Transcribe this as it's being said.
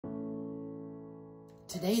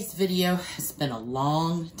Today's video has been a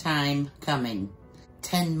long time coming.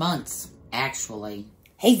 10 months, actually.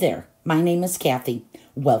 Hey there, my name is Kathy.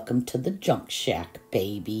 Welcome to the Junk Shack,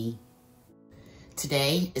 baby.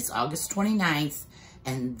 Today is August 29th,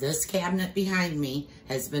 and this cabinet behind me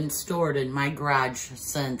has been stored in my garage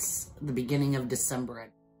since the beginning of December.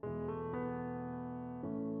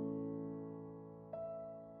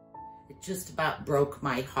 It just about broke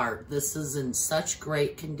my heart. This is in such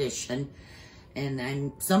great condition.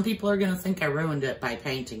 And some people are going to think I ruined it by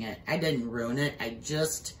painting it. I didn't ruin it. I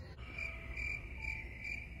just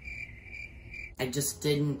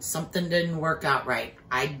didn't, something didn't work out right.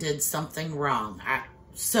 I did something wrong.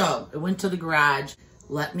 So I went to the garage.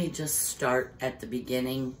 Let me just start at the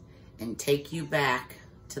beginning and take you back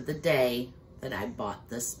to the day that I bought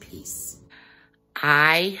this piece.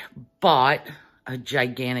 I bought a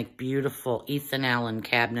gigantic, beautiful Ethan Allen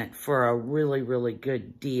cabinet for a really, really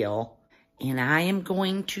good deal. And I am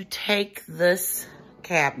going to take this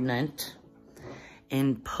cabinet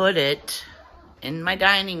and put it in my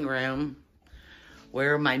dining room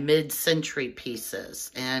where my mid-century piece is.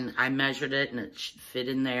 And I measured it and it should fit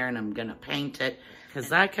in there, and I'm gonna paint it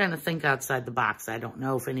because I kind of think outside the box. I don't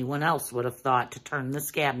know if anyone else would have thought to turn this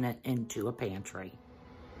cabinet into a pantry.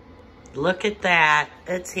 Look at that,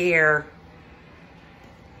 it's here.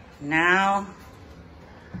 Now,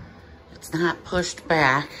 it's not pushed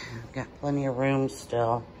back. I've got plenty of room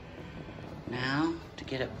still. Now, to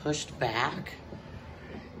get it pushed back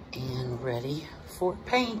and ready for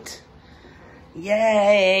paint.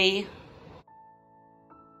 Yay!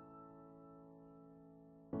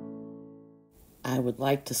 I would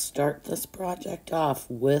like to start this project off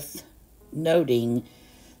with noting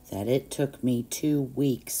that it took me 2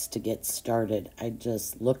 weeks to get started. I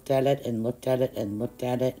just looked at it and looked at it and looked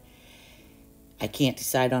at it. I can't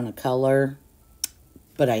decide on a color,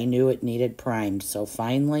 but I knew it needed primed. So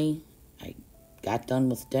finally, I got done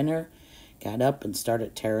with dinner, got up and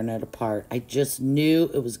started tearing it apart. I just knew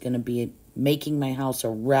it was going to be making my house a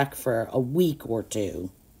wreck for a week or two.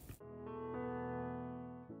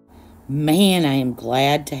 Man, I am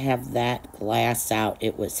glad to have that glass out.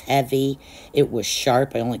 It was heavy. It was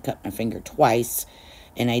sharp. I only cut my finger twice,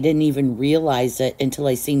 and I didn't even realize it until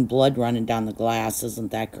I seen blood running down the glass. Isn't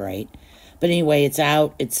that great? But anyway, it's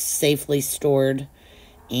out. It's safely stored,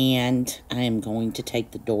 and I am going to take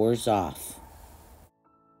the doors off.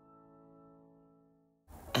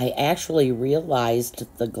 I actually realized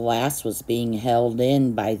the glass was being held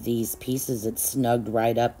in by these pieces. It snugged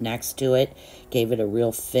right up next to it, gave it a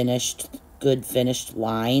real good finished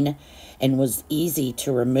line, and was easy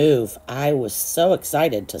to remove. I was so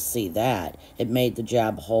excited to see that. It made the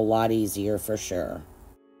job a whole lot easier for sure.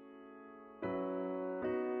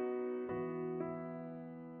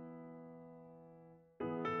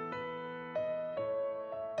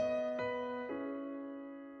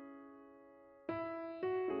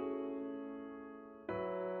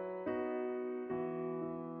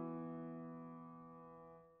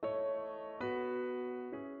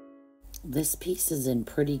 This piece is in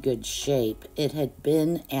pretty good shape. It had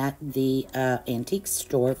been at the antique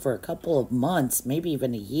store for a couple of months, maybe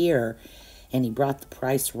even a year, and he brought the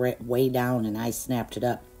price way down, and I snapped it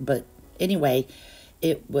up. But anyway,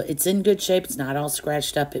 it's in good shape. It's not all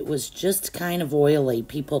scratched up. It was just kind of oily.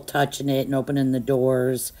 People touching it and opening the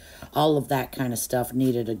doors, all of that kind of stuff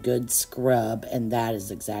needed a good scrub, and that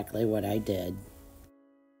is exactly what I did.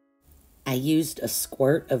 I used a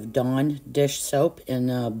squirt of Dawn dish soap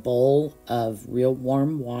in a bowl of real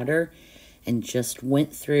warm water and just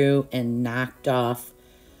went through and knocked off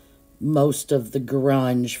most of the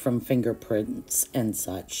grunge from fingerprints and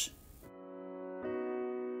such.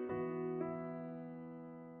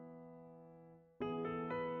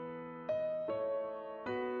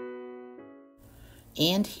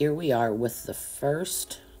 And here we are with the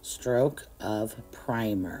first stroke of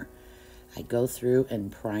primer. I go through and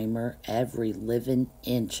primer every living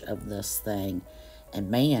inch of this thing. And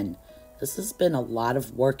man, this has been a lot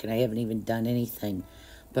of work and I haven't even done anything.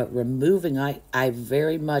 But removing, I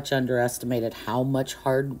very much underestimated how much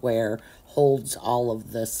hardware holds all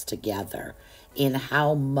of this together. And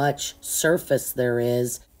how much surface there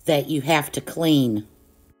is that you have to clean.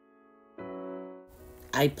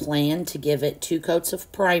 I plan to give it 2 coats of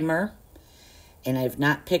primer. And I've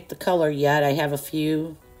not picked the color yet. I have a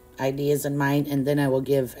few ideas in mind, and then I will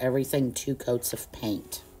give everything 2 coats of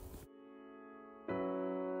paint.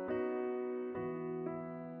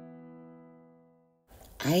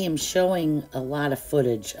 I am showing a lot of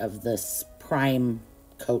footage of this prime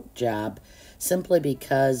coat job simply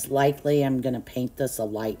because likely I'm going to paint this a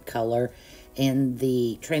light color and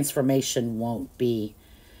the transformation won't be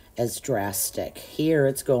as drastic. Here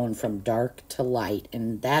it's going from dark to light,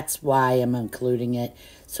 and that's why I'm including it,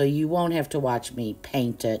 so you won't have to watch me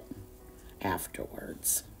paint it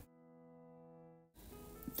afterwards.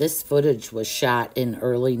 This footage was shot in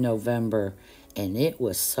early November, and it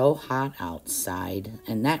was so hot outside,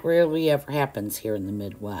 and that rarely ever happens here in the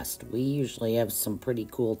Midwest. We usually have some pretty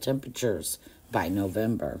cool temperatures by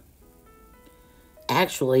November.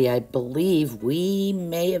 Actually, I believe we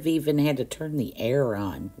may have even had to turn the air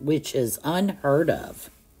on, which is unheard of.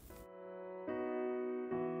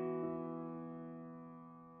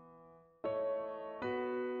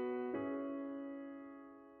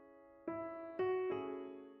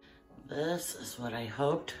 This is what I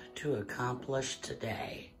hoped to accomplish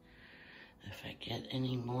today. If I get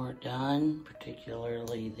any more done,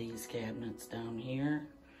 particularly these cabinets down here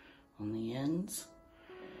on the ends,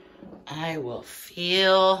 I will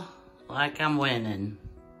feel like I'm winning.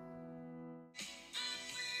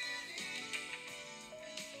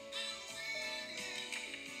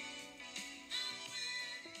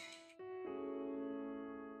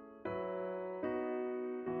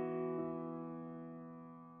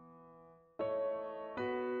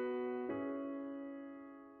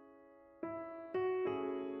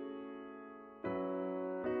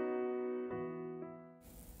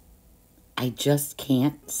 I just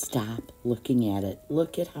can't stop looking at it.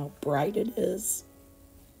 Look at how bright it is.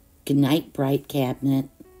 Good night, bright cabinet.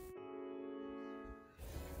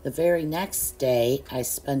 The very next day, I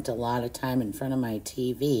spent a lot of time in front of my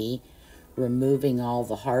TV, removing all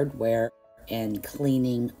the hardware and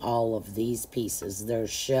cleaning all of these pieces. There's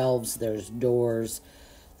shelves, there's doors,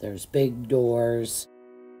 there's big doors.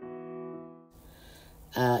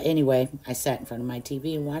 Anyway, I sat in front of my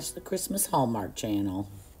TV and watched the Christmas Hallmark Channel.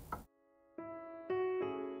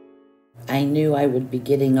 I knew I would be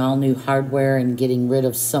getting all new hardware and getting rid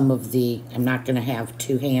of some of I'm not going to have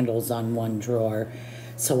two handles on one drawer.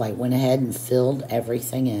 So I went ahead and filled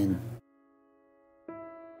everything in.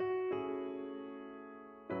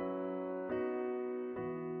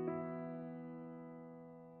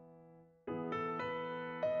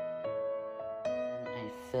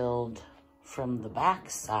 I filled from the back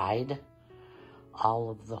side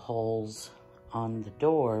all of the holes on the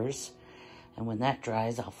doors. And when that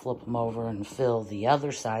dries, I'll flip them over and fill the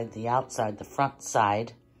other side, the outside, the front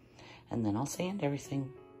side, and then I'll sand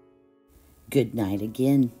everything. Good night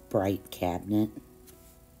again, bright cabinet.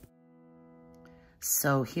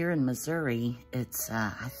 So here in Missouri, it's,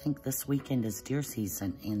 I think this weekend is deer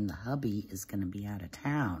season, and the hubby is going to be out of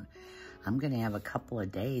town. I'm going to have a couple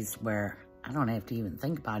of days where I don't have to even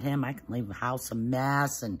think about him. I can leave the house a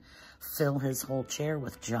mess and fill his whole chair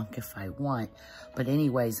with junk if I want. But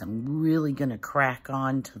anyways, I'm really going to crack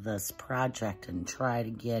on to this project and try to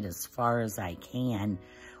get as far as I can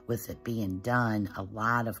with it being done. A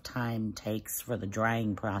lot of time takes for the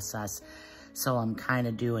drying process. So I'm kind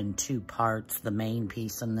of doing two parts, the main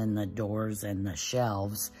piece and then the doors and the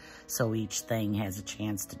shelves. So each thing has a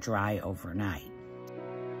chance to dry overnight.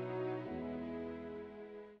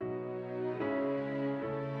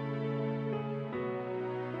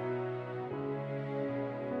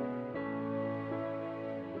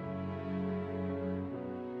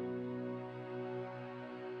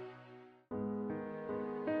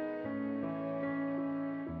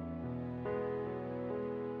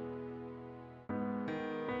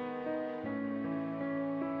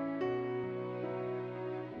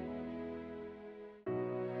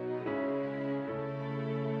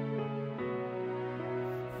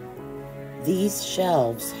 These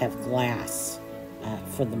shelves have glass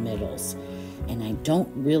for the middles, and I don't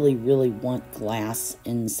really want glass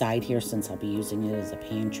inside here since I'll be using it as a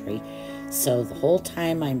pantry. So the whole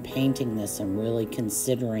time I'm painting this, I'm really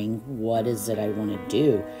considering what is it I want to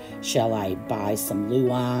do. Shall I buy some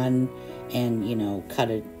Luan and, you know, cut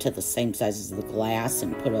it to the same size as the glass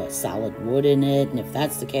and put a solid wood in it? And if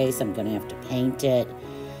that's the case, I'm going to have to paint it.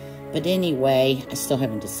 But anyway, I still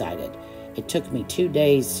haven't decided. It took me 2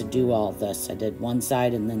 days to do all this. I did one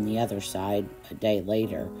side and then the other side a day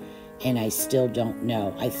later, and I still don't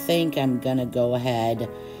know. I think I'm going to go ahead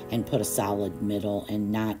and put a solid middle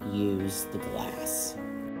and not use the glass.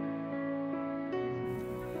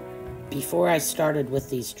 Before I started with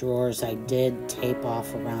these drawers, I did tape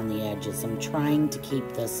off around the edges. I'm trying to keep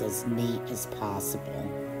this as neat as possible.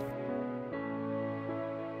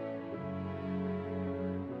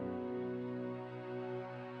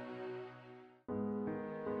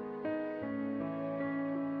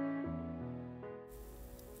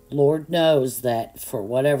 Lord knows that for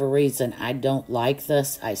whatever reason I don't like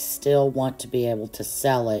this, I still want to be able to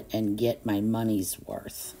sell it and get my money's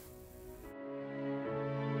worth.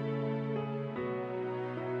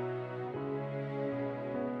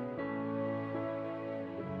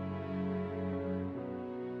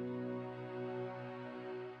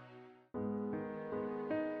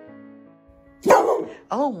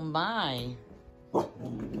 Oh my.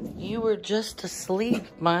 You were just asleep.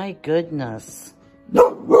 My goodness.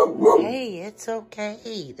 Hey, it's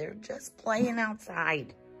okay. They're just playing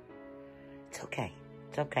outside. It's okay.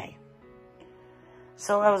 It's okay.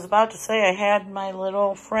 So I was about to say I had my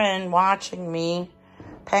little friend watching me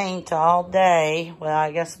paint all day. Well,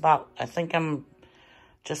 I think I'm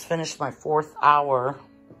just finished my 4th hour.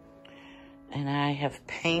 And I have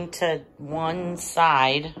painted one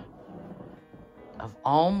side of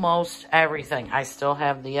almost everything. I still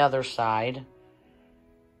have the other side.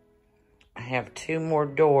 I have 2 more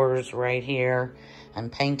doors right here. I'm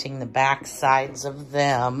painting the back sides of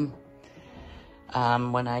them.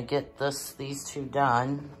 When I get these 2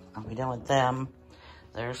 done, I'll be done with them.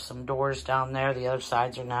 There's some doors down there. The other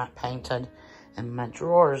sides are not painted. And my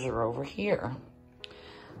drawers are over here.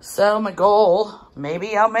 So my goal,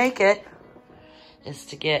 maybe I'll make it, is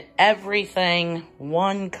to get everything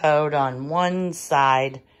one coat on one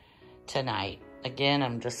side tonight. Again,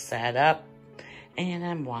 I'm just sat up and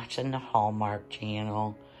I'm watching the Hallmark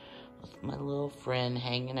Channel with my little friend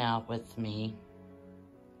hanging out with me.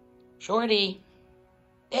 Shorty,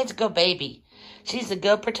 it's a good baby. She's a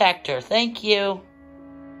good protector. Thank you.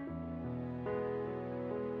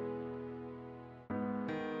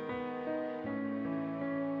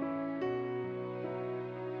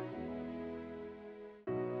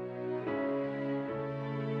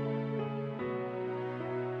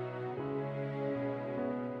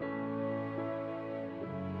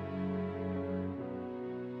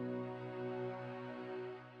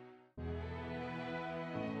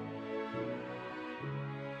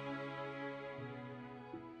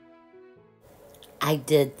 I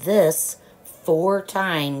did this 4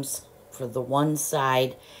 times for the one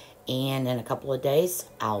side, and in a couple of days,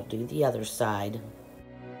 I'll do the other side.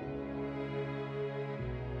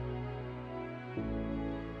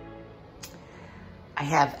 I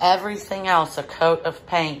have everything else a coat of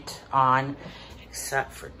paint on,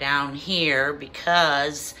 except for down here,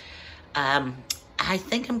 because I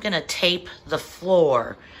think I'm gonna tape the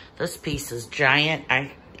floor. This piece is giant.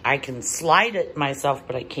 I can slide it myself,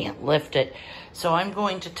 but I can't lift it. So I'm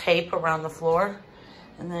going to tape around the floor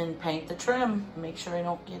and then paint the trim. Make sure I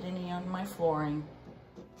don't get any on my flooring.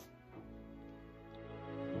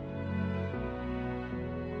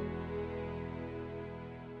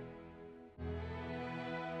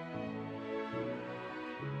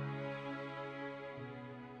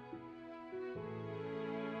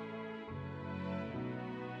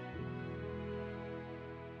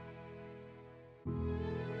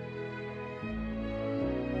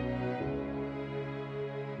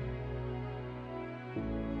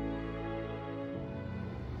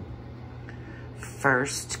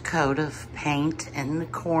 First coat of paint in the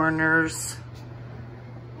corners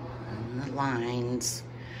and the lines.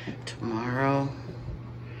 Tomorrow,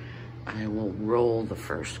 I will roll the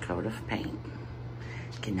first coat of paint.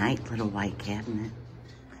 Good night, little white cabinet.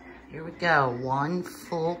 Here we go, 1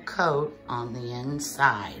 full coat on the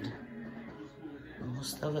inside.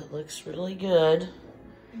 Most of it looks really good.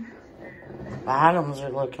 The bottoms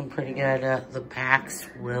are looking pretty good. The backs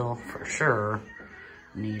will, for sure,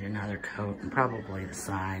 need another coat, and probably the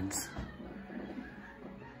sides.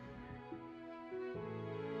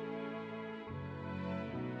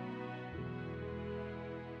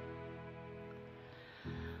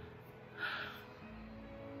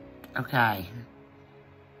 Okay,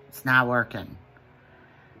 it's not working.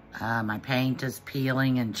 My paint is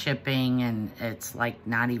peeling and chipping, and it's like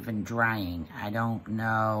not even drying. I don't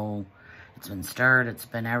know. It's been stirred, it's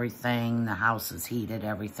been everything. The house is heated,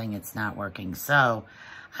 everything. It's not working. So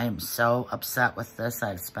I am so upset with this.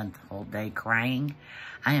 I've spent the whole day crying.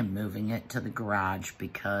 I am moving it to the garage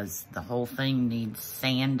because the whole thing needs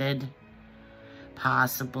sanded.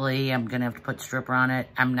 Possibly, I'm gonna have to put stripper on it.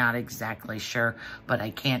 I'm not exactly sure, but I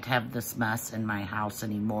can't have this mess in my house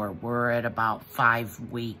anymore. We're at about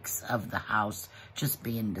 5 weeks of the house just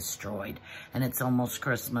being destroyed, and it's almost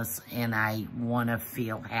Christmas, and I wanna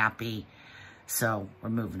feel happy, so we're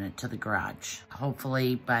moving it to the garage.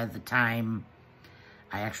 Hopefully, by the time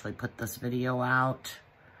I actually put this video out,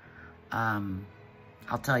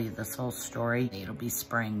 I'll tell you this whole story. It'll be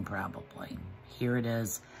spring, probably. Here it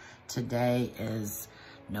is. Today is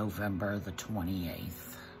November the 28th.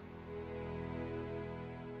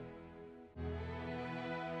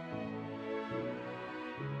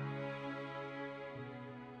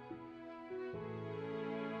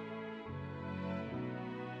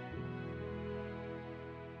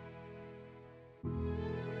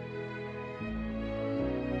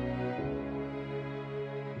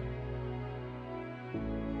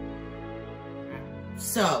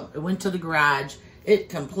 So, I went to the garage. it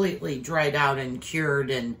completely dried out and cured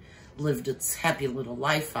and lived its happy little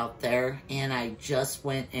life out there. And I just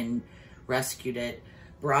went and rescued it,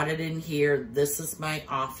 brought it in here. This is my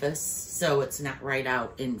office, so it's not right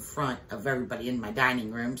out in front of everybody in my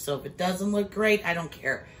dining room. So if it doesn't look great, I don't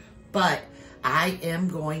care. But I am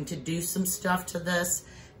going to do some stuff to this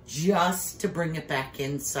just to bring it back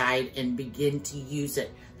inside and begin to use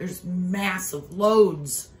it. There's massive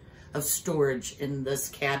loads of storage in this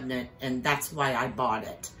cabinet, and that's why I bought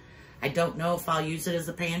it. I don't know if I'll use it as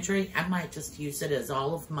a pantry. I might just use it as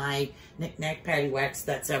all of my knick-knack paddywhacks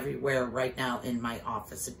that's everywhere right now in my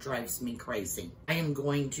office. It drives me crazy. I am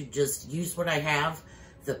going to just use what I have.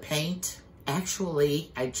 The paint,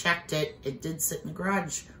 actually, I checked it. It did sit in the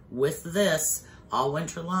garage with this all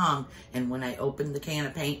winter long. And when I opened the can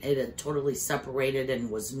of paint, it had totally separated and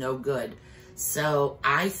was no good. So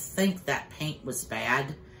I think that paint was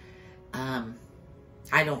bad.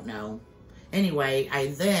 I don't know. Anyway, I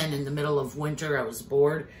then, in the middle of winter, I was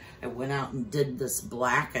bored. I went out and did this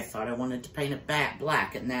black. I thought I wanted to paint it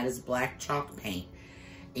black, and that is black chalk paint.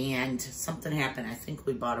 And something happened. I think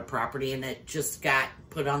we bought a property, and it just got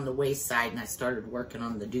put on the wayside, and I started working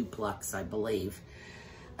on the duplex, I believe.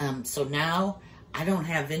 So now, I don't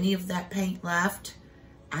have any of that paint left.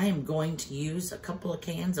 I am going to use a couple of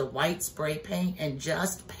cans of white spray paint and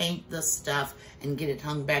just paint this stuff and get it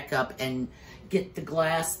hung back up and get the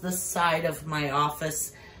glass. This side of my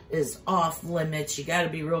office is off limits. You got to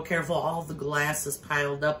be real careful. All the glass is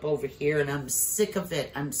piled up over here, and I'm sick of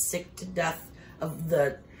it. I'm sick to death of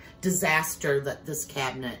the disaster that this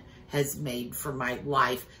cabinet has made for my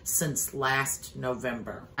life since last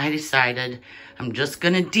November. I decided I'm just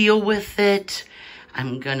going to deal with it.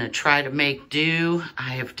 I'm going to try to make do.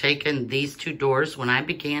 I have taken these two doors. When I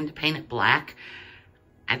began to paint it black,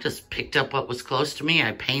 I just picked up what was close to me.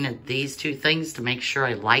 I painted these two things to make sure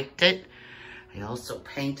I liked it. I also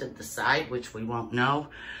painted the side, which we won't know.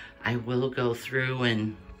 I will go through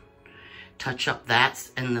and touch up that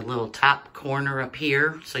in the little top corner up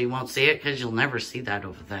here, so you won't see it because you'll never see that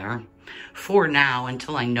over there. For now,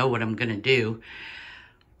 until I know what I'm going to do.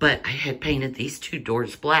 But I had painted these two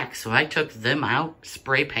doors black, so I took them out,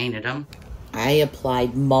 spray painted them. I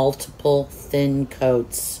applied multiple thin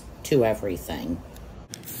coats to everything.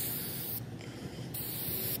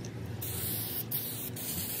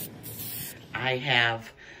 I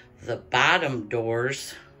have the bottom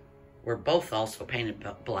doors were both also painted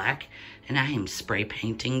black, and I am spray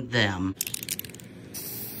painting them.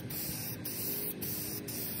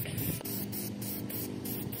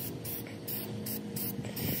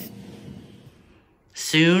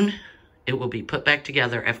 Soon, it will be put back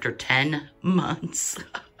together after 10 months.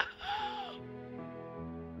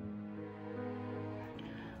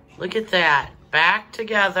 Look at that, back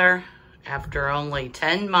together after only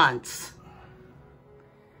 10 months.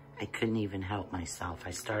 I couldn't even help myself.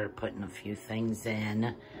 I started putting a few things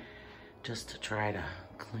in just to try to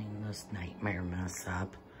clean this nightmare mess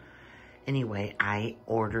up. Anyway, I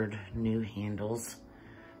ordered new handles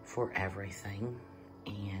for everything,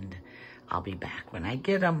 and I'll be back when I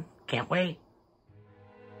get them. Can't wait.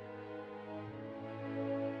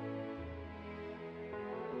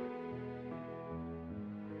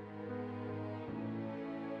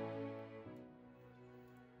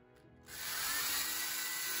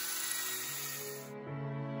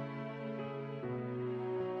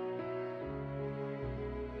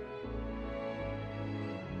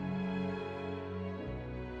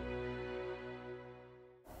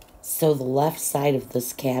 So the left side of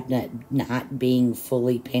this cabinet not being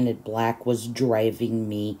fully painted black was driving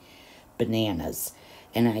me bananas.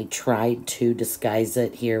 And I tried to disguise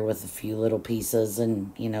it here with a few little pieces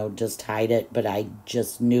and, you know, just hide it. But I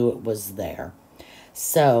just knew it was there.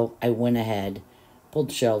 So I went ahead, pulled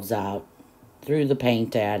the shelves out, threw the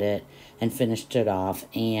paint at it, and finished it off.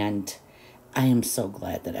 And I am so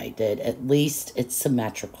glad that I did. At least it's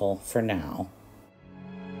symmetrical for now.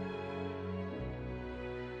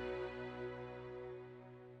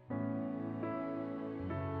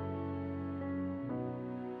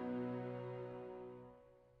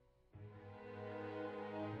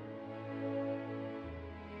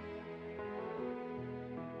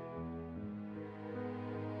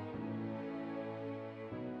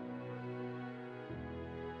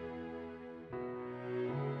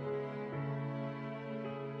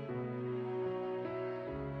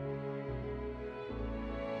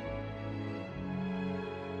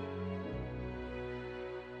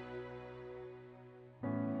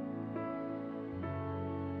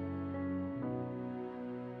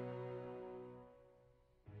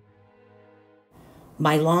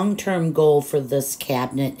 My long-term goal for this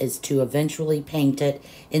cabinet is to eventually paint it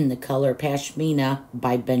in the color Pashmina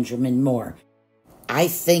by Benjamin Moore. I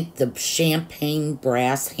think the champagne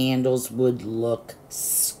brass handles would look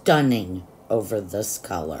stunning over this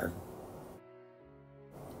color.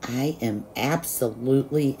 I am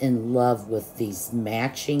absolutely in love with these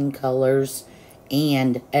matching colors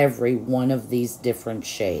and every one of these different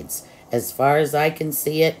shades. As far as I can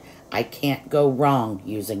see it, I can't go wrong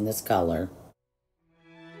using this color.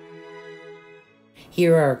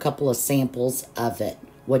 Here are a couple of samples of it.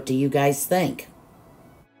 What do you guys think?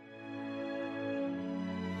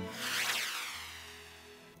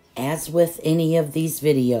 As with any of these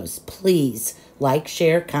videos, please like,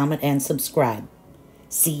 share, comment, and subscribe.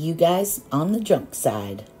 See you guys on the junk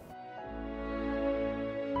side.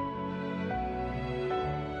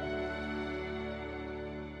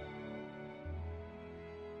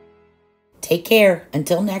 Take care.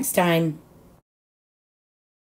 Until next time.